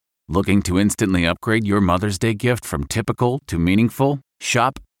Looking to instantly upgrade your Mother's Day gift from typical to meaningful?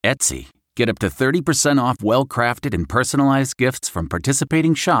 Shop Etsy. Get up to 30% off well-crafted and personalized gifts from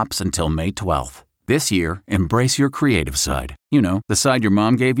participating shops until May 12th. This year, embrace your creative side. You know, the side your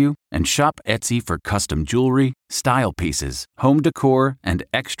mom gave you. And shop Etsy for custom jewelry, style pieces, home decor, and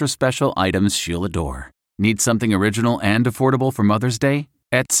extra special items she'll adore. Need something original and affordable for Mother's Day?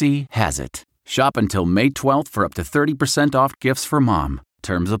 Etsy has it. Shop until May 12th for up to 30% off gifts for mom.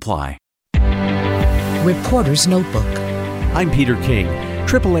 Terms apply. Reporter's Notebook. I'm Peter King.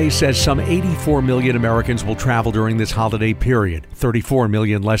 AAA says some 84 million Americans will travel during this holiday period, 34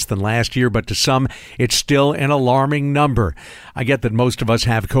 million less than last year, but to some, it's still an alarming number. I get that most of us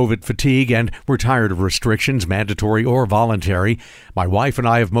have COVID fatigue and we're tired of restrictions, mandatory or voluntary. My wife and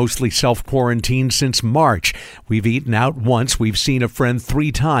I have mostly self-quarantined since March. We've eaten out once. We've seen a friend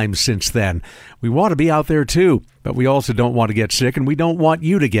 3 times since then. We want to be out there too, but we also don't want to get sick, and we don't want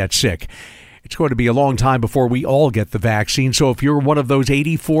you to get sick. It's going to be a long time before we all get the vaccine, so if you're one of those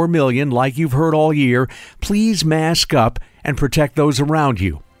 84 million, like you've heard all year, please mask up and protect those around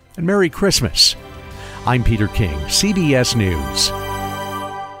you. And Merry Christmas. I'm Peter King, CBS News.